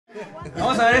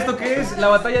Vamos a ver esto que es la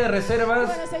batalla de reservas.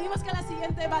 Bueno, seguimos con la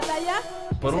siguiente batalla.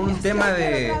 Por un tema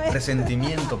de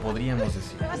resentimiento, podríamos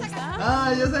decir.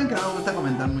 Ah, ya saben que no me gusta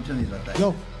comentar mucho en mis batallas.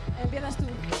 Yo. Empiezas tú.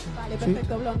 Vale,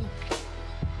 perfecto, Blon.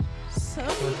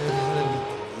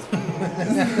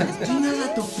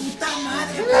 ¡Chingada tu puta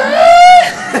madre!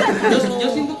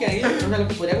 Yo siento que ahí, o sea, lo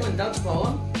que podría comentar, por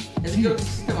favor, es que creo que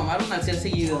sí te mamaron al ser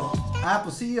seguido. Ah,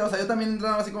 pues sí, o sea, yo también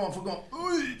entraba así como, fue como,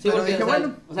 uy, Sí, pero porque, dije, o sea,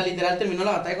 bueno. o sea, literal terminó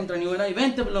la batalla contra New Era y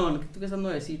vente, Blon, que tú que estás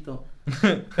nuevecito.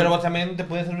 Pero vos también te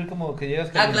puede servir como que llegas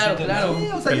Ah, claro, claro. Sí,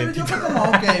 o sea, yo fue como,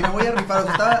 ok, me voy a rifar, o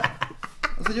sea, estaba,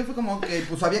 o sea, yo fue como, ok,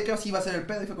 pues sabía que así iba a ser el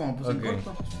pedo y fue como, pues en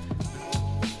corto.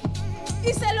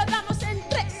 Y se lo damos en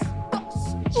 3, 2,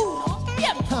 1,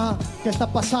 tiempo. ¿Qué está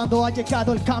pasando? Ha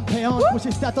llegado el campeón.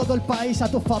 Pusiste a todo el país a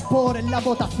tu favor en la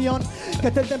votación. Que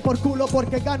te den por culo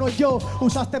porque gano yo.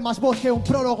 Usaste más voz que un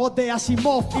prólogo de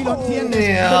Asimov. Y lo entiendes.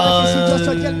 Verdad que si yo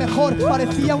soy el mejor,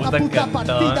 parecía una puta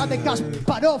partida de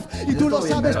Kasparov. Y tú lo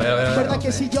sabes. Verdad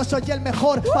que si yo soy el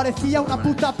mejor, parecía una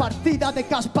puta partida de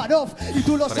Kasparov. Y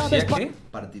tú lo sabes. ¿Qué?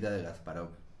 Partida de Gasparov.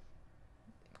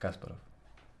 Kasparov.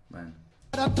 Bueno.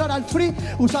 Para entrar al free,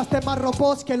 usaste más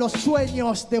robots que los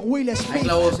sueños de Will Smith. Hay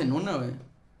clavos en una, güey.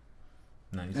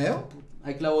 Nice.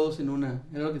 Hay clavos en una.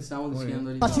 Era lo que te estábamos diciendo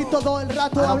ahorita. Así todo el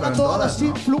rato hablando a los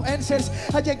influencers.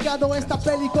 Ha llegado esta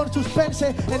peli con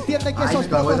suspense. Entiende que esos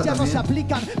juegos ya no se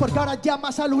aplican. Porque ahora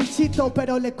llamas a Luisito,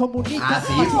 pero le comunicas. Ah,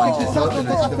 sí, así que quizás no te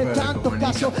necesito, hace pero le tanto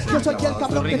comunicas. caso. Yo soy el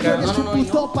cabrón que tú eres un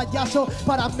puto payaso.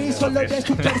 Para mí solo eres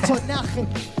un personaje.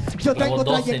 Yo tengo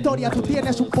trayectoria, tú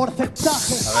tienes un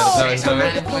porcentaje. A ver.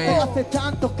 No te hace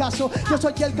tanto caso. Yo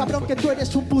soy el cabrón que tú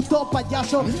eres un puto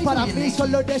payaso. Para mí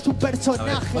solo eres un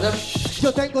personaje.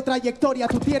 Yo tengo trayectoria,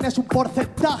 tú tienes un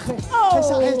porcentaje.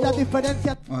 Esa es la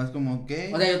diferencia. No, es como,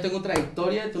 ¿qué? O sea, yo tengo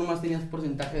trayectoria y tú nomás tenías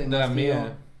porcentaje de la más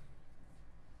mía.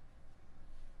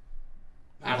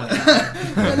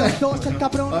 De los dos, el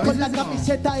cabrón con la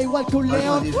camiseta igual que un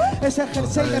león. Ese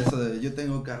jersey de... Eso de, yo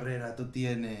tengo carrera, tú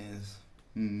tienes...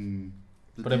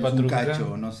 tú Prepa tienes un truca.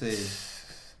 cacho, no sé.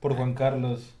 Por Juan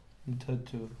Carlos,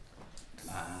 muchacho.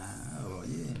 Ah,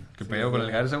 oye. ¿Qué pedo con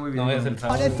el Garza? Muy bien. No vayas el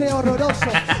sábado. Parece horroroso.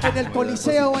 En el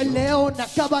Coliseo el león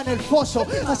acaba en el foso.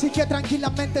 Así que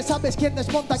tranquilamente sabes quién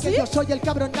desmonta. Que yo soy el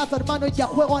cabronazo, hermano, y ya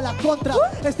juego a la contra.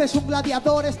 Este es un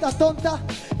gladiador, esta tonta.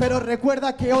 Pero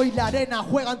recuerda que hoy la arena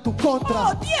juega en tu contra.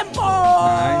 ¡Oh, tiempo!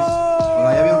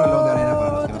 Ahora ya había un reloj de arena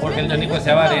para los que no Porque el Johnny pues se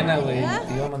llama arena, güey.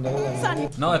 Te iba a mandar a la arena.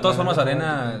 No, de todas formas,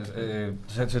 arena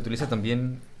se utiliza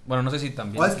también. Bueno, no sé si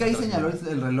también. O es que ahí señaló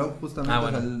el reloj, justamente. Ah,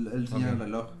 bueno. O sea, el señaló el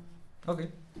reloj. Ok.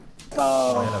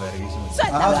 Vaya la verguísima. Ah, o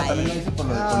Suéltalo sea, también lo ahí. hice por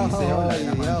lo del coliseo, la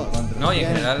arena juega en tu contra. No, y en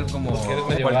general, como Porque eres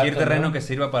medio cualquier vato, terreno ¿no? que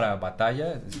sirva para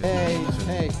batalla.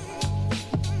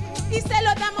 Y se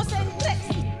lo damos en 3,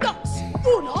 2,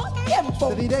 1, tiempo.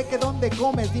 Te diré que dónde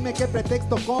comes, dime qué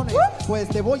pretexto pones. Pues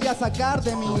te voy a sacar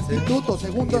de mi instituto.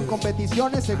 Segundo en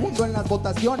competiciones, segundo en las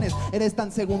votaciones. Eres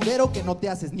tan segundero que no te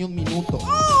haces ni un minuto.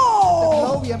 Este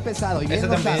flow bien pesado y bien Ese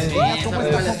lo también. sabes. Sí, Mira Esa cómo vez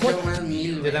está me la compuesto. escribo más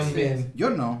 1000 Yo veces. también. Yo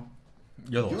no.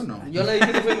 Yo dos. Yo no. Yo la dije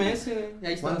en FMS, güey. Y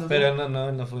ahí está. ¿Cuándo? Pero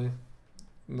no fue.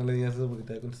 No le digas eso porque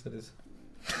te voy a contestar eso.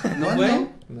 ¿No ¿No? fue?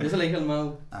 No. Yo se la dije al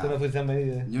Mau. Ah, Tú no fuiste a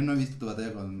medida. yo no he visto tu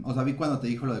batalla con... O sea, vi cuando te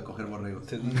dijo lo de coger borregos.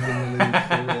 Te dije, no le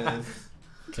dije.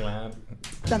 Claro.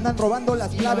 Te andan robando las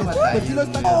claves. batalla. Pues sí lo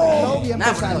están con el flow bien Nah,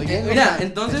 pesado y bien lo mira, sabes.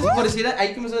 entonces, por decir,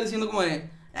 ahí que me estás diciendo como de,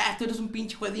 tú eres un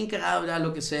pinche juez bien cagado, ¿verdad?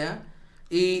 Lo que sea.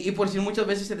 Y por decir, muchas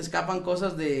veces se te escapan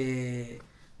cosas de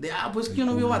pues que yo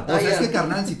no veo O batallas. sea, es que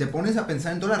carnal, si te pones a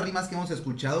pensar en todas las rimas que hemos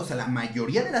escuchado, o sea, la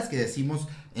mayoría de las que decimos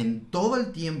en todo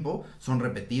el tiempo son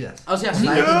repetidas. O sea, sí.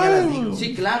 Alguien ya las dijo.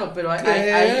 Sí, claro, pero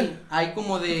hay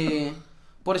como de...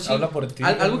 Por decir, Habla por ti,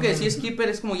 algo que ¿no? decía Skipper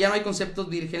es como ya no hay conceptos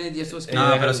vírgenes y eso es...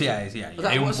 No, pero sí hay, sí hay. O sea,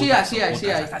 Hay un sí putazo, hay.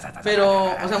 putazo. Pero,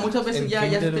 o sea, muchas veces En ya se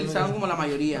Kinder, utilizaron ¿no? como la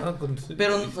mayoría. No,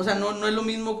 Pero, o sea, no es lo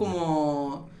mismo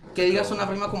como que digas una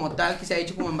rima como tal que se ha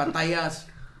hecho como en batallas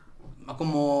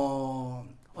como...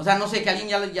 O sea, no sé, que alguien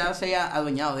ya se haya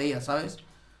adueñado de ella, ¿sabes?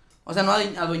 O sea, no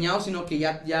adueñado, sino que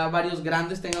ya varios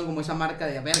grandes tengan como esa marca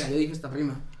de, verga, yo dije esta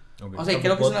rima. Ok. O sea, y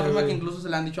creo que es una rima que incluso se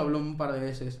le han dicho a Blom un par de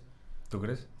veces. ¿Tú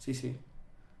crees? Sí.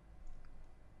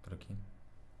 ¿Pero quién?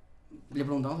 Le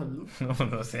preguntamos a Blom.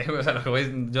 No sé, güey, o sea, lo que voy es,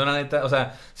 yo la neta, o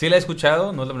sea, sí la he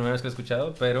escuchado, no es la primera vez que la he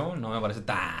escuchado, pero no me parece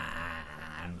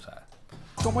tan usada.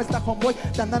 ¿Cómo está homeboy?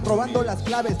 Te andan robando las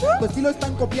claves. Tu estilo es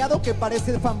tan copiado que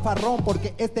parece fanfarrón.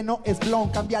 Porque este no es clon,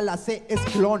 cambia la C, es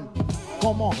clon.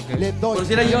 ¿Cómo? Le doy Por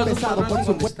si era yo, pesado, por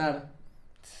supuesto. contestar.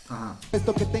 Ajá.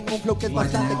 Esto que tengo un flow que es Igual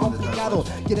bastante tenemos complicado.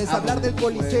 desarrollo. ¿Quieres hablar del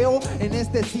Coliseo en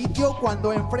este sitio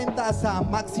cuando enfrentas a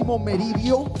Máximo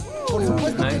Meridio? Por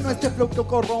supuesto que Nice. no este flow que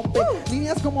corrompe.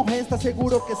 Líneas como esta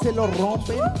seguro que se lo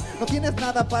rompen. No tienes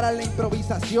nada para la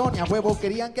improvisación y a huevo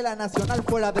querían que la nacional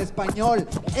fuera de español.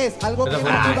 Es algo que no Pero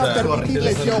iba a bueno,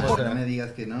 permitirles yo No por me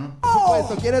digas que no.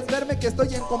 supuesto, ¿quieres verme que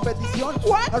estoy en competición?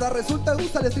 Ahora resulta que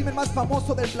usa el streamer más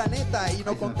famoso del planeta y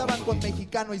no contaban con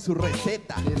mexicano y su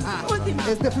receta.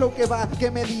 Este flow que va,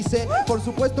 ¿qué me dice? Por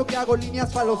supuesto que hago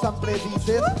líneas falosan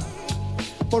predices.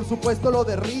 Por supuesto lo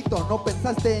derrito. ¿No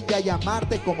pensaste en ya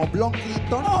llamarte como Blon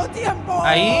Clinton? ¡Oh, tiempo!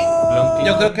 Ahí Blon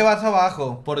yo creo que vas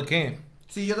abajo. ¿Por qué?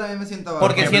 Sí, yo también me siento abajo.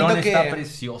 Porque siento Blon que- está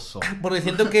precioso. Porque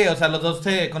siento que, o sea, los dos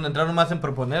se concentraron más en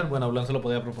proponer. Bueno, Blon se lo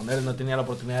podía proponer, no tenía la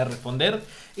oportunidad de responder.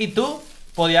 Y tú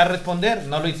podías responder,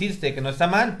 no lo hiciste, que no está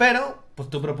mal, pero pues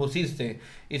tú propusiste.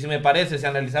 Y si me parece, si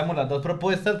analizamos las dos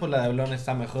propuestas, pues la de Blon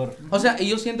está mejor. O sea, y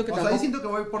yo siento que O sea, tampoco... ahí siento que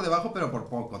voy por debajo, pero por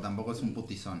poco. Tampoco es un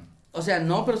putizón. O sea,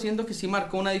 no, pero siento que sí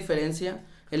marcó una diferencia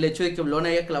el hecho de que Blon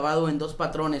haya clavado en dos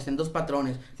patrones,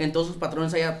 que en todos sus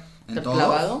patrones haya ¿En todos?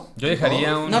 clavado. Yo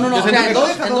dejaría un... No, Yo o siento sea, que en no dos,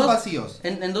 deja en dos dos- vacíos.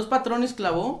 en dos patrones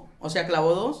clavó, o sea,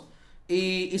 clavó dos.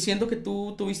 Y siento que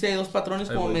tú tuviste dos patrones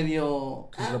Ahí como voy. medio...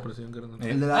 Sí, la presión que no.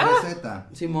 Eh. El de la receta.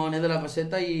 Simón, es de la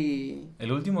faceta y...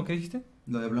 ¿El último qué dijiste?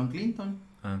 Lo de Blon Clinton.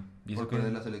 Ah, ¿y eso Por qué?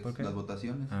 perder ¿Por qué? las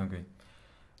votaciones. Ah,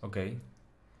 ok.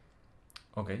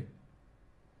 Ok.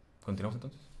 ¿Continuamos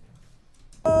entonces?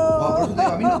 Por eso te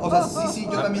digo, a mí no, o sea, sí,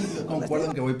 yo también concuerdo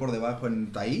en que voy por debajo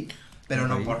en ahí, pero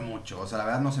no Ok. por mucho. O sea, la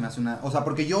verdad no se me hace una. O sea,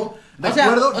 porque yo sea,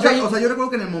 recuerdo, o sea, yo recuerdo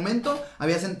que en el momento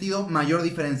había sentido mayor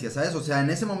diferencia, ¿sabes? O sea,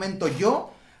 en ese momento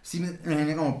yo sí me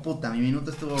venía como puta, mi minuto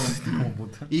estuvo. Como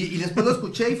puta. Y después lo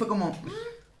escuché y fue como.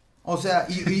 O sea,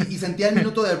 y sentía el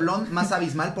minuto de Blon más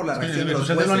abismal por la reacción de los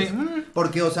escuchaste jueces. Blon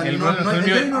Porque, o sea, el no Blon no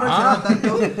reaccionaba ah.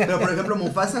 tanto. Pero, por ejemplo,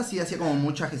 Mufasa sí hacía como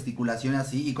mucha gesticulación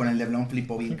así. Y con el de Blon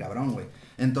flipó bien cabrón, güey.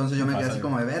 Entonces yo me quedé Mufasa, así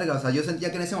como de verga. O sea, yo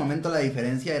sentía que en ese momento la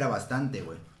diferencia era bastante,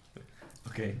 güey.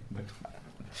 Ok, bueno.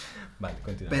 Vale,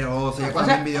 continúa. Pero, o sea, ya O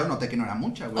cuando sea, vi el video noté que no era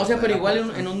mucha, güey. O sea, pero era igual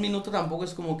poca. en un minuto tampoco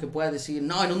es como que puedas decir,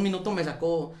 no, en un minuto me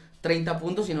sacó 30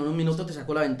 puntos, sino en un minuto te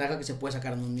sacó la ventaja que se puede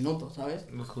sacar en un minuto, ¿sabes?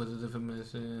 Los jueces de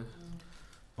FMS.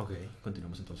 Ok,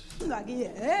 continuamos entonces. Aquí,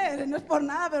 no es por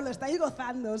nada, pero lo estáis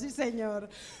gozando, sí señor.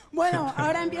 Bueno,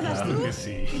 ahora empiezas tú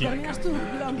y terminas tú,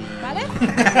 Blon, ¿vale?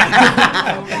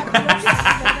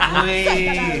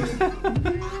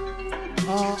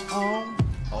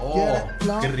 Oh,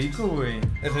 qué rico, güey.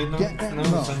 Eso no, ¿Qué? no,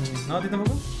 No. ¿No a ti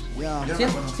tampoco? Ya. Yo no me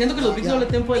Siento, acuerdo. siento que los beats doble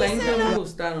tempo de la intro no me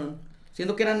gustaron.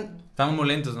 Siento que eran... Estaban muy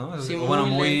lentos, ¿no? Sí, bueno,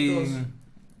 muy muy... lentos.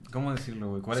 ¿Cómo decirlo,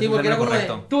 güey? ¿Cuál Sí, es porque el era como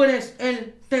término de, tú eres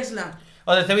el Tesla.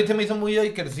 O sea, este beat se me hizo muy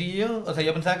yoikercillo. O sea,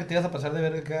 yo pensaba que te ibas a pasar de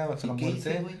verga acá hasta la ¿Y qué hice,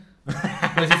 muerte. güey?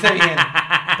 Lo hiciste bien,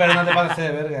 pero no te pasaste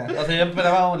de verga. O sea, yo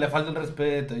esperaba, le falta el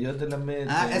respeto, yo te la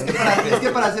meto. Ah, es que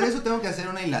para hacer eso tengo que hacer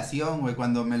una hilación, güey.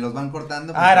 Cuando me los van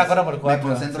cortando. Ah, era 4x4, Me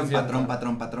concentro sí, en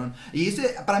cierto. patrón. Y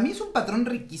ese, para mí es un patrón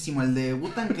riquísimo. El de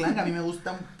Wu-Tang Clan a mí me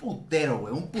gusta un putero,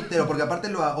 güey. Un putero. Porque aparte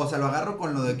lo agarro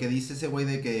con lo de que dice ese güey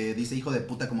de que dice hijo de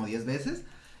puta como 10 veces.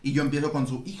 Y yo empiezo con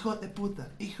su hijo de puta.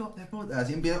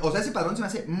 Así empiezo. O sea, ese patrón se me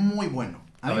hace muy bueno.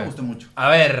 A mí me ver. gustó mucho. A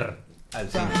ver. Al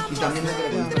cine. Y también de que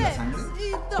le gusta la sangre.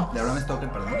 y 2, De Bram Stoker,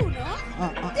 perdón. 1.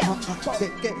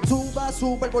 Que suba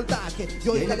el voltaje.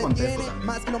 Yo Y ahí ya le le contesto tiene también.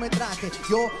 más kilometraje.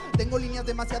 Yo tengo líneas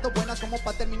demasiado buenas como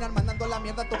para terminar mandando a la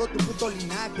mierda todo tu puto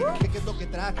linaje. ¿Qué es lo que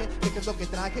traje? ¿Qué es lo que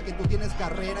traje? Que tú tienes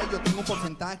carrera y yo tengo un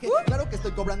porcentaje. Claro que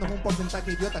estoy cobrando un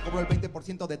porcentaje, idiota. Cobro el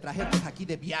 20% de traje, pues aquí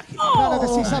de viaje. Claro que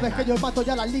sí, sabes que yo mato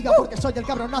ya la liga porque soy el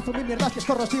cabronazo, mi mierda es que es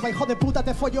corrosiva. Hijo de puta,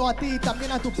 te follo a ti,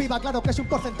 también a tu piba. Claro que es un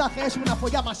porcentaje, es una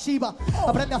folla masiva.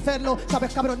 Aprende a hacerlo,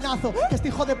 sabes cabronazo, que este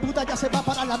hijo de puta ya se va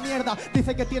para la mierda.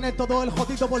 Dice que tiene todo el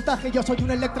jodido voltaje, yo soy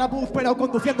un Electraboost pero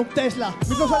conduciendo un Tesla.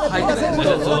 Mi flow sale Ay, puta, te seguro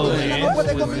que todo, la Atila no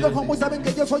puede muy conmigo, bien. como saben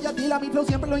que yo soy Atila. Mi flow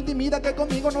siempre lo intimida, que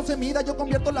conmigo no se mida. Yo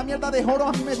convierto la mierda de oro,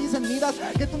 a mí me dicen midas.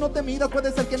 Que tú no te midas,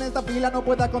 puede ser que en esta fila no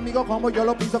pueda conmigo como yo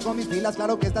lo piso con mis filas.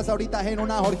 Claro que estás ahorita en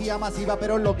una orgía masiva,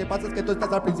 pero lo que pasa es que tú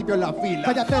estás al principio en la fila.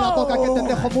 Cállate la boca que te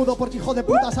dejo mudo porque hijo de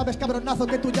puta sabes cabronazo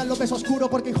que tú ya lo ves oscuro.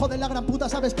 Porque hijo de la gran puta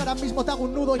sabes que ahora mismo te hago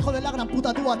un nudo. Hijo de la gran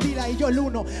puta tú Atila y yo el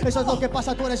uno. Eso es lo que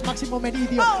pasa, tú eres Máximo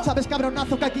Meridio. Sabes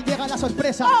cabronazo que aquí llega la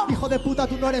sorpresa. Hijo de puta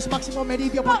tú no eres Máximo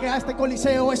Meridio porque a este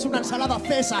coliseo es una ensalada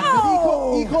César.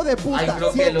 Dijo, hijo de Ay, puta, creo que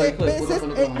lo 7 hijo de puta veces fue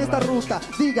lo que en más esta me ruta.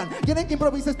 Digan, ¿quieren que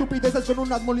improvise estupideces con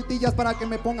unas muletillas para que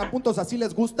me pongan puntos así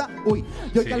les gusta? Uy,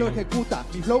 yo ya lo ejecuta,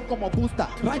 mi flow como busta,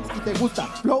 rhymes y te gusta,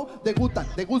 flow de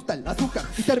gusta el azúcar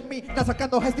y termina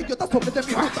sacando este idiota sobre de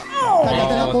mi ruta.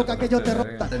 Cállate la boca que yo te Verga.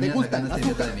 rota. Te Termina gusta el sacando este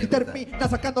azúcar idiota de mi y termina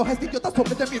sacando a este idiota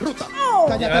sobre de mi ruta.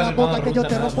 Cállate la boca que yo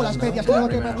te rompo las medias. Creo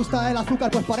que me gusta el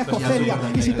azúcar, pues parezco Celia.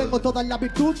 Y si tengo toda la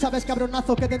virtud, sabes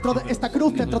cabronazo que dentro de esta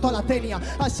cruz te entró toda la tenia.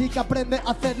 Así que aprende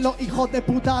a hacerlo, hijo de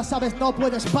puta, sabes, no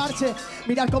puedes parche.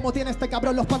 Mirad cómo tiene este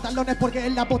cabrón los pantalones, porque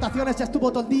en las votaciones ya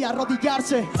estuvo todo el día a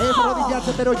arrodillarse. Es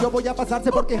arrodillarse, pero yo voy a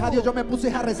pasarse porque a Dios yo me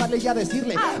puse a rezarle y a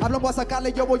decirle. Hablo, voy a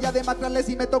sacarle, yo voy a demacrarle.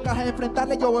 Si me toca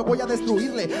enfrentarle, yo voy a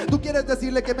destruirle. Tú quieres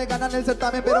decirle que me ganan el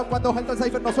certamen, pero cuando entra el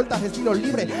cipher no sueltas estilo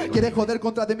libre. Quiere joder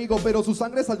contra de amigo, pero su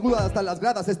sangre saluda hasta las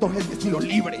gradas. Esto es estilo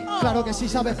libre. Claro que sí,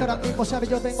 sabes que ahora mismo, sabes,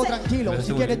 yo tengo tranquilo.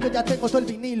 Si quieres yo ya tengo todo el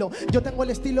vinilo. Yo tengo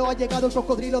el estilo, ha llegado el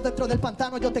cocodrilo dentro del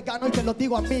pantano. Yo te gano y te lo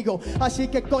digo, amigo. Así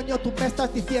que coño, tú me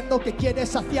estás diciendo que quieres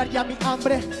saciar ya mi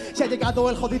hambre. Se ha llegado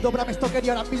el jodido Bram Stoker y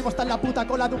ahora mismo está en la puta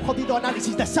cola de un jodido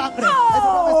análisis de sangre.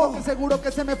 Estoy seguro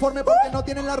que se me forme porque no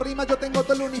tienen las rimas, yo tengo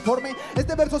todo el uniforme.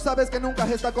 Este verso sabes que nunca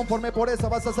está conforme, por eso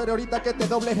vas a hacer ahorita que te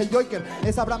dobles el Yoiker.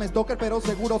 Es Bram Stoker, pero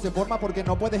seguro se forma porque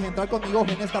no puedes entrar conmigo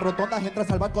en esta rotonda. Entras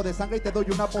al banco de sangre y te doy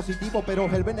una positivo, pero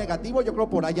el B negativo yo creo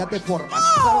por allá te formas.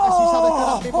 Claro que sí, sabes que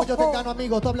ahora mismo yo te gano,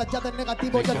 amigo. Tú hablas ya del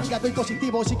negativo, yo ya doy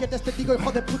positivo. Si quieres te digo,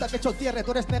 hijo de puta, que he hecho el cierre.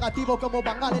 Tú eres negativo como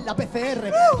Van Gaal en la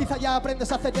PCR. Quizá ya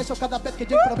aprendes a hacer eso cada vez que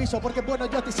yo improviso, porque bueno,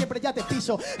 yo a ti siempre ya te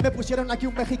piso. Me pusieron aquí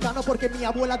un mexicano porque mi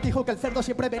abuela dijo que el cerdo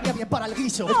siempre venía bien para el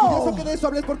guiso. Es curioso que de eso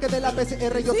hables porque de la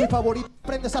PCR yo soy favorito.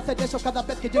 Aprendes a hacer eso cada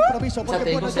vez que yo improviso,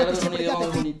 porque bueno, yo a ti siempre ya te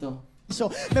piso.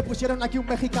 Me pusieron aquí un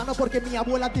mexicano porque mi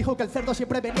abuela dijo que el cerdo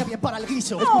siempre venía bien para el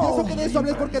guiso. Es curioso que de eso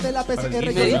hables porque de la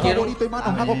PCR yo soy favorito y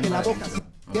mano hago que la boca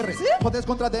cierre. Jodes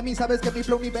contra de mí, sabes que mi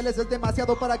flow niveles es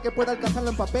demasiado para que pueda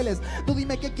alcanzarlo en papeles. Tú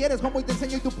dime qué quieres, cómo y te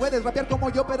enseño y tú puedes rapear como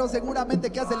yo, pero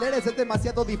seguramente que aceleres es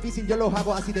demasiado difícil. Yo lo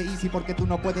hago así de easy porque tú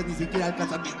no puedes ni siquiera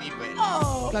alcanzar mis niveles.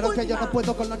 Claro que yo no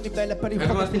puedo con los niveles, pero hijo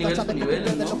de puta sabes que nivel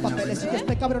de los papeles. Y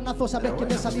este cabronazo sabes que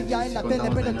me salí ya en la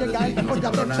tele, pero llega el mejor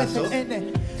ya de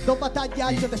VSHE. Dos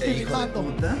batallas yo te estoy rimando.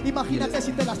 Imagínate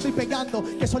si te la estoy pegando,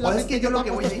 que solamente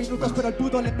llevamos 2 minutos, pero el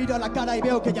puto le miro a la cara y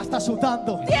veo que ya está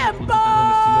sudando. ¡Tiempo!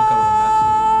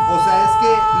 O sea, es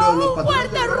que los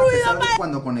patrones de ruido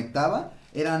cuando conectaba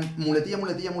eran muletilla,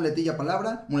 muletilla, muletilla,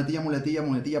 palabra, muletilla, muletilla,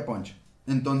 muletilla, punch.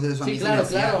 Entonces eso a mí se me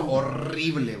hacía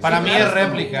horrible. Para mí es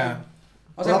réplica.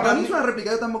 O sea, para mí es una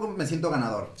réplica, yo tampoco me siento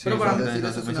ganador. Sí, pero para mí eso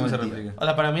es una réplica. O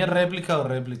sea, para mí es réplica o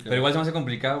réplica. Pero igual se me hace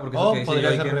complicado porque eso que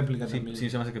podría ser réplica también. Sí,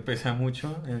 se me hace que pesa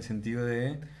mucho en el sentido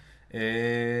de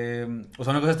o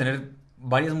sea, una cosa es tener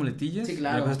varias muletillas,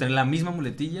 una cosa es tener la misma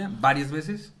muletilla varias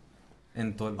veces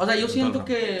en todo el. O sea, yo siento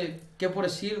que por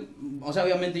decir, o sea,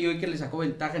 obviamente yo que le sacó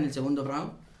ventaja en el segundo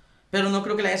round, pero no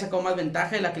creo que le haya sacado más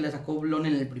ventaja de la que le sacó Blon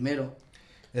en el primero.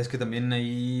 Es que también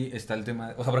ahí está el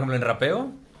tema, o sea, por ejemplo, en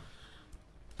rapeo.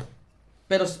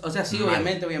 Pero, o sea, sí,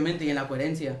 obviamente, y en la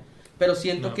coherencia. Pero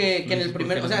siento que en el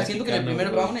primer, o sea, siento que en el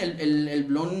primer round el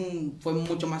Blon fue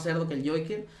mucho más cerdo que el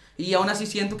Yoiker. Y aún así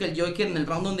siento que el Yoiker en el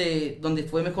round donde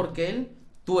fue mejor que él,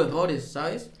 tuvo errores,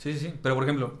 ¿sabes? Sí, sí, pero por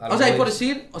ejemplo... O sea, y por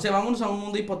decir, o sea, vámonos a un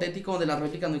mundo hipotético donde las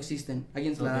réplicas no existen. ¿A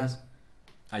quién se las das?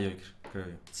 A Yoiker, creo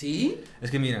yo. ¿Sí? Es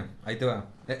que mira, ahí te va.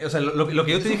 O sea, lo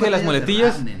que yo te dije de las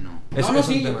muletillas... No,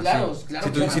 sí, claro,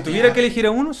 claro. Si tuviera que elegir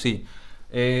a uno, sí.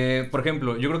 Por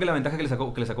ejemplo, yo creo que la ventaja que le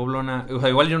sacó Blona, o sea,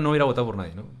 igual yo no hubiera votado por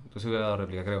nadie, ¿no? Entonces hubiera dado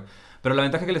réplica, creo. Pero la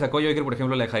ventaja que le sacó Yoiker, por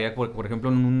ejemplo, la dejaría, por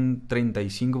ejemplo, en un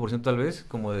 35% tal vez,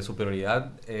 como de superioridad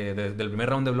del primer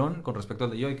round de Blon con respecto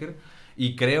al de Yoiker.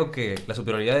 Y creo que la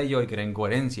superioridad de Yoiker en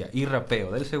coherencia y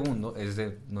rapeo del segundo es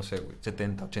de, no sé, güey,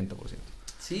 70-80%.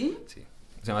 ¿Sí? Sí.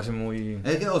 Se me hace muy...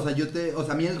 Es que, o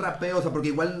sea, a mí el rapeo, o sea, porque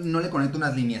igual no le conecto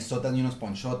unas liniesotas ni unos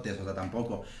ponchotes, o sea,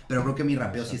 tampoco. Pero creo que mi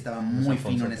rapeo sí estaba muy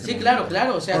fino en ese momento. Sí,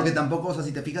 claro, o sea... Porque tampoco, o sea,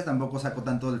 si te fijas, tampoco saco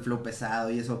tanto del flow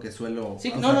pesado y eso que suelo...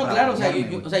 Sí, no, claro, o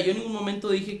sea, yo en ningún momento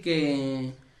dije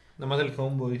que... Nada más el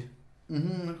homeboy.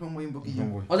 El homeboy un poquillo.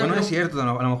 O sea, no es cierto, a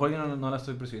lo mejor yo no la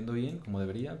estoy percibiendo bien, como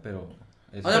debería, pero...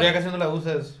 O sea, ya casi no la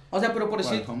usas. O sea, pero por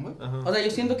decir... O sea, yo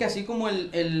siento que así como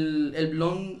el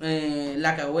Blon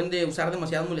la cagó en de usar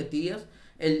demasiadas muletillas,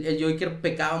 el Yoiker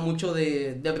pecaba mucho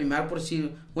de rimar por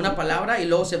decir una palabra y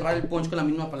luego cerrar el punch con la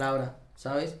misma palabra,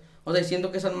 ¿sabes? O sea,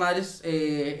 siento que esas madres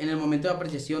en el momento de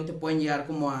apreciación te pueden llegar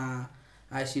como a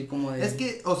decir como de... Es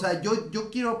que, o sea, yo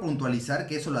quiero puntualizar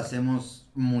que eso lo hacemos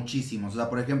muchísimo. O sea,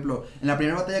 por ejemplo, en la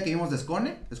primera batalla que vimos de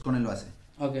Skone lo hace.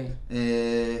 Okay.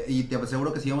 Y te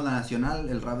aseguro que si vamos a la nacional,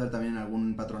 el Raptor también en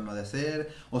algún patrón lo ha de hacer.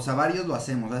 O sea, varios lo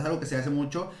hacemos. O sea, es algo que se hace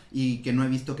mucho y que no he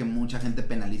visto que mucha gente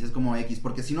penalice. Es como X.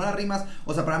 Porque si no la rimas,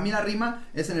 o sea, para mí la rima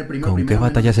es en el primero. ¿Con qué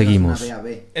batalla seguimos?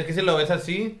 Es que si lo ves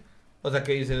así, o sea,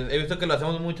 que dices, he visto que lo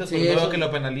hacemos mucho, sí, pero luego que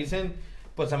lo penalicen,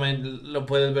 pues también lo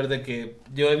puedes ver de que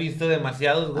yo he visto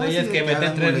demasiados güeyes que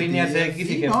meten 3 líneas X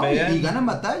y que pegan. Y ganan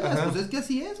batallas. Pues es que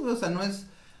así es, güey. O sea, no es.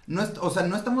 o sea,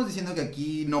 no estamos diciendo que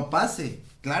aquí no pase.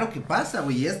 Claro que pasa,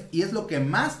 güey, y es lo que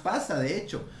más pasa, de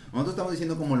hecho. Nosotros estamos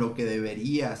diciendo como lo que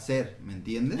debería ser, ¿me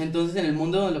entiendes? Entonces, en el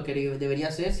mundo lo que debería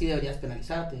ser, sí deberías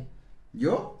penalizarte.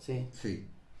 ¿Yo? Sí. Sí.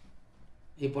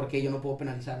 ¿Y por qué yo no puedo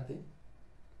penalizarte?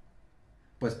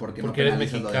 Pues porque no eres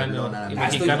mexicano. Y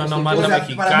mexicano no o manda sea,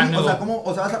 mexicano. Para mí, o sea, ¿cómo?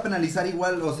 O sea, vas a penalizar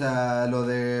igual, o sea, lo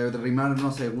de rimar,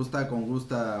 no sé, gusta con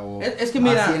gusta o es que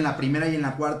mira, así en la primera y en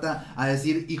la cuarta, a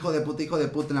decir hijo de puta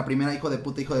en la primera, hijo de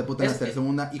puta en la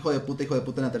segunda, hijo de puta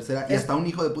en la tercera y hasta un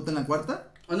hijo de puta en la cuarta.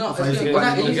 No, o sea,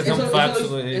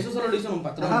 eso solo lo hizo en un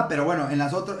patrón. Ajá, pero bueno, en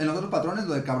los otros patrones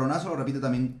lo de cabronazo lo repite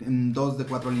también en 2 de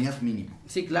 4 líneas mínimo.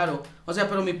 Sí, claro. O sea,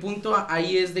 pero mi punto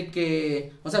ahí es de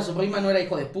que, o sea, su rima no era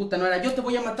hijo de puta, no era yo te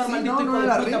voy a matar, sí, maldito hijo de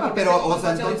la puta. Rima, pero, o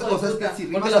sea, entonces, o sea, es que si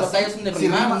rimas porque las batallas son de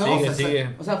rimar, ¿no?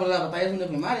 Sigue. O sea, porque las batallas son de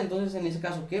rimar, entonces en ese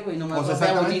caso, ¿qué, güey? Nomás o sea,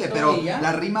 exactamente, pero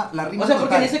la rima o sea,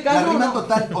 porque en ese caso,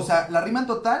 la rima en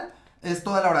total es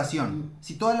toda la oración.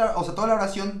 Si toda la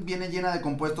oración viene llena de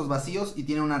compuestos vacíos y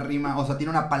tiene una rima, o sea, tiene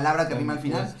una palabra que rima al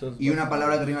final y una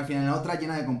palabra que rima al final en la otra,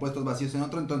 llena de compuestos vacíos en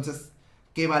otro, entonces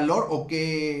 ¿qué valor o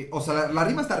qué? O sea, la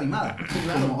rima está rimada. Sí,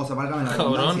 claro. O sea, válgame la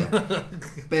redundancia.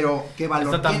 Pero ¿qué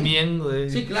valor está también, güey.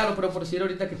 Sí, claro, pero por decir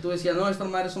ahorita que tú decías, no, estas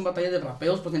madres son batallas de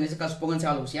rapeos, pues en ese caso pónganse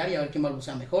a balbucear y a ver quién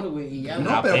balbucea mejor, güey, y ya.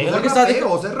 No, pero pues es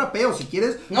rapeo, o sea, es rapeo, si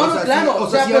quieres. No, o sea, claro. Si, o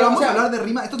sea, si vamos a hablar de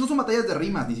rima, estos no son batallas de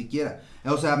rimas, ni siquiera.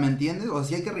 O sea, ¿me entiendes? O sea,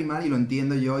 sí hay que rimar y lo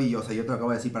entiendo yo, y o sea, yo te lo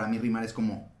acabo de decir, para mí rimar es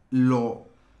como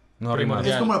lo... No,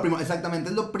 primordial. Es como lo primordial,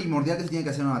 exactamente, es lo primordial que se tiene que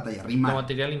hacer en una batalla, rimar. Lo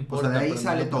material importa. O sea, de ahí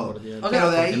sale todo.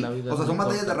 Pero de ahí, o sea, son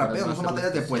batallas de rapeo, no son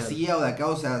batallas de poesía o de acá,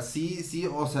 o sea, sí,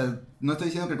 o sea, no estoy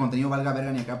diciendo que el contenido valga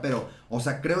verga ni acá, pero, o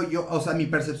sea, creo yo, o sea, mi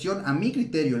percepción, a mi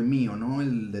criterio, el mío, no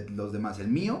el de los demás, el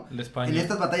mío, en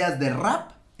estas batallas de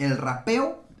rap, el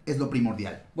rapeo es lo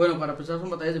primordial. Bueno, para empezar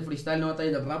son batallas de freestyle, no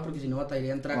batallas de rap, porque si no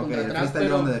batallarían track contra track. ¿El freestyle de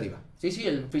dónde deriva? Sí,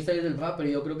 el freestyle es del rap, pero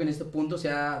yo creo que en este punto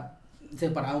se ha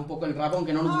separado un poco el rap,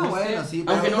 aunque no nos guste. Bueno, sí,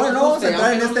 aunque pero no vamos a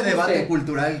entrar en este debate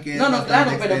cultural que no,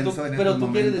 claro, pero tú momentos.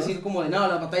 quieres decir como de, no,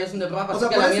 las batallas son de rap, o así sea,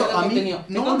 que por la eso, mierda a del mí, contenido.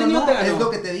 no, El contenido te ganó. es lo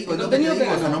que te digo,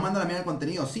 o sea, no manda la mierda del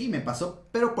contenido, sí, me pasó,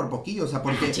 pero por poquillo, o sea,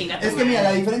 porque es que mira,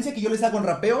 la diferencia que yo le saco en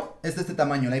rapeo es de este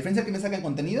tamaño, la diferencia que me saca en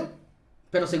contenido.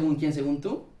 Pero según quién, según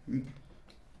tú.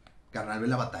 Carnal, ve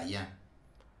la batalla.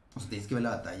 O sea, tienes que ver la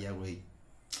batalla, güey.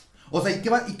 O sea, ¿y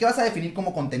qué vas a definir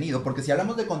como contenido? Porque si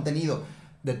hablamos de contenido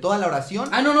de toda la oración,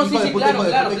 no, sí, claro,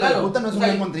 de puta no es un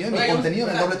buen contenido, ni contenido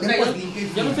en el doble tempo es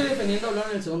link. Yo no estoy defendiendo hablar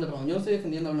en el segundo round, yo no estoy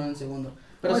defendiendo hablar en el segundo.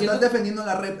 Pero estás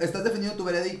defendiendo tu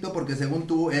veredicto porque según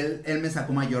tú, él me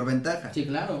sacó mayor ventaja. Sí,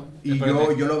 claro. Y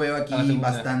yo lo veo aquí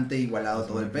bastante igualado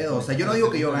todo el pedo. O sea, yo no digo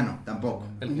que yo gano, tampoco.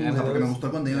 O sea, porque me gustó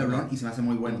el contenido de Blon y se me hace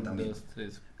muy bueno también.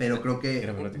 Pero creo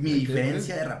que mi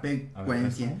diferencia de rapeo y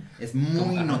coherencia es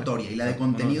muy notoria. Y la de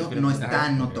contenido no es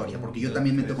tan notoria, porque yo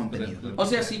también meto contenido. O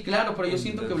sea, sí, claro, pero yo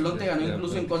siento que Blon te ganó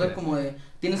incluso en cosas como de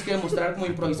tienes que demostrar como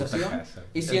improvisación.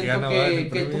 Y siento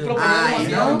que tú proponías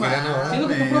demasiado. Siento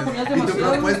que tú proponías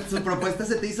demasiado. Su propuesta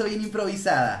se te hizo bien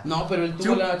improvisada. No, pero él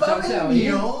tuvo la chance de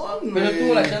abrir. Pero él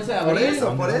tuvo la chance de abrir.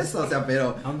 Por eso, o sea,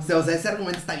 pero, o sea, ese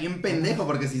argumento está bien pendejo,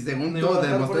 porque si según tú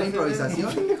demostró improvisación, a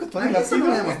mí sí no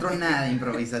me demostró nada de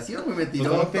improvisación, me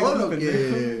tiró todo lo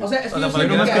que... O sea, es que yo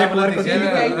siento que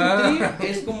hay un trip,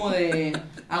 es como de,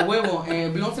 a huevo,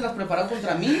 Blon se las preparó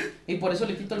contra mí, y por eso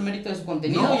le quito el mérito de su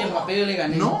contenido, y en rapeo le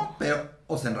gané. No, pero,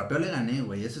 o sea, en rapeo le gané,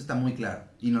 güey, eso está muy claro,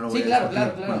 y no lo voy a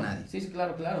discutir con nadie. Sí,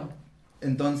 claro.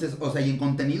 Entonces, o sea, y en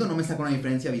contenido no me saco una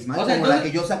diferencia abismal, o sea, como la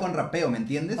que yo saco en rapeo, ¿me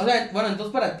entiendes? O sea, bueno,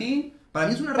 entonces para ti... Para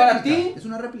mí es una réplica, es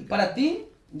una réplica. Para ti,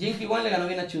 Yankee One le ganó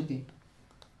bien a Chuti.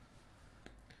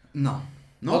 No,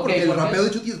 porque el rapeo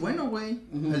de Chuti es bueno, güey.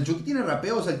 El Chuti tiene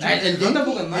rapeo, o sea, el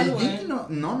Yankee no,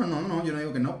 yo no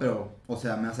digo que no, pero, o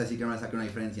sea, me vas a decir que no le saqué una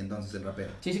diferencia entonces el rapeo.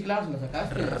 Sí, claro, se lo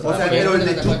sacaste. O sea, pero el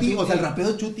de Chuti, o sea, el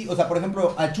rapeo de Chuti, o sea, por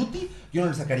ejemplo, a Chuti yo no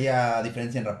le sacaría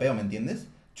diferencia en rapeo, ¿me entiendes?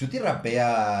 Chuti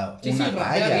rapea una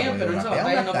talla, bien, güey, pero en esa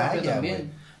batalla no rapea tan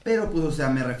bien. Pero, pues, o sea,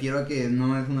 me refiero a que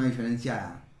no es una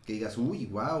diferencia que digas, uy,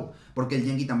 wow, porque el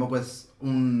Yankee tampoco es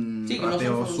un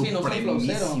rapeo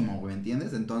supremísimo, güey, ¿me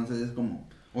entiendes? Entonces es como...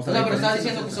 O sea, pero estás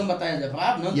diciendo que son batallas de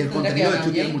rap, ¿no? Y el contenido de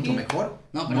Chuti es mucho mejor.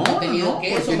 No, pero el contenido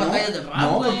 ¿qué? Son batallas de rap,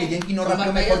 no, porque Yankee no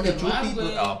rapeó mejor que Chuti.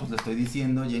 Pues le estoy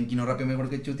diciendo, Yankee no rapeó mejor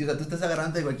que Chuti. O sea, tú estás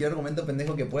agarrando de cualquier argumento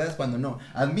pendejo que puedas cuando no.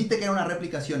 Admite que era una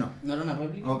réplica, ¿sí o no? No era una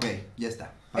réplica. Ok, ya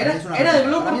está. Era de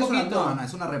Blon por poquito. No,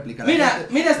 es una réplica. Mira,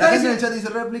 está en el chat dice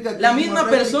réplica. La misma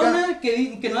persona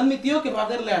que no admitió que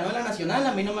Raptor le ganó en la nacional,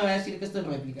 a mí no me va a decir que esto es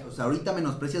réplica. O sea, ahorita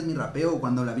menosprecias mi rapeo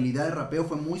cuando la habilidad de rapeo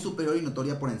fue muy superior y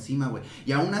notoria por encima, güey.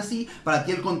 Y aún así, para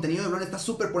ti el contenido de Blon está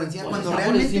súper por encima cuando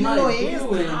realmente no lo es,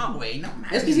 güey. No, güey, no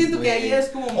mames. Es que siento que ahí es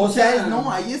como. O sea,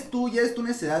 mucha- ahí es tu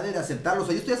necesidad de aceptarlo. O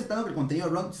sea, yo estoy aceptando que el contenido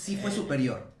de Blond sí fue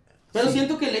superior. Pero Sí.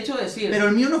 siento que el hecho de decir. Pero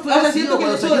el mío no fue O sea, así, siento que güey.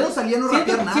 el O sea, hecho yo de- no salía a no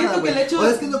siento- rapear siento nada, que el güey. hecho O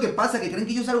de- es que es lo que pasa, que creen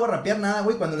que yo salgo a rapear nada,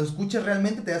 güey. Cuando lo escuchas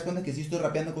realmente te das cuenta que sí estoy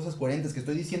rapeando cosas coherentes, que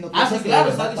estoy diciendo cosas Ah, sí, que claro, de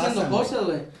verdad estás diciendo pasan, güey. cosas,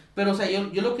 güey. Pero, o sea,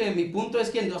 yo lo que mi punto es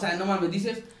que, o sea, no mames,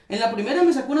 dices, en la primera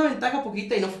me sacó una ventaja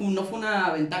poquita y no fue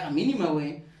una ventaja mínima,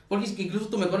 güey. Porque es que incluso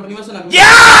tu mejor prima es una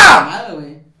 ¡ya!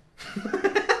 Güey.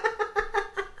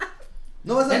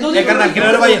 No vas a Entonces, carnal,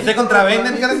 quiero ver VSHE contra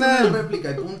Venden, Carnal. carnal.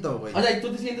 Réplica y punto, güey. O sea, y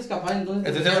tú te sientes capaz, entonces.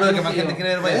 Estoy seguro de que más gente quiere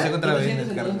ver VSHE ¿Eh? contra ¿Tú te Venden,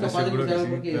 sientes carnal. entonces capaz de Seguro que escuchar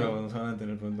sí, porque- pero no se van a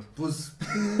tener pronto. Pues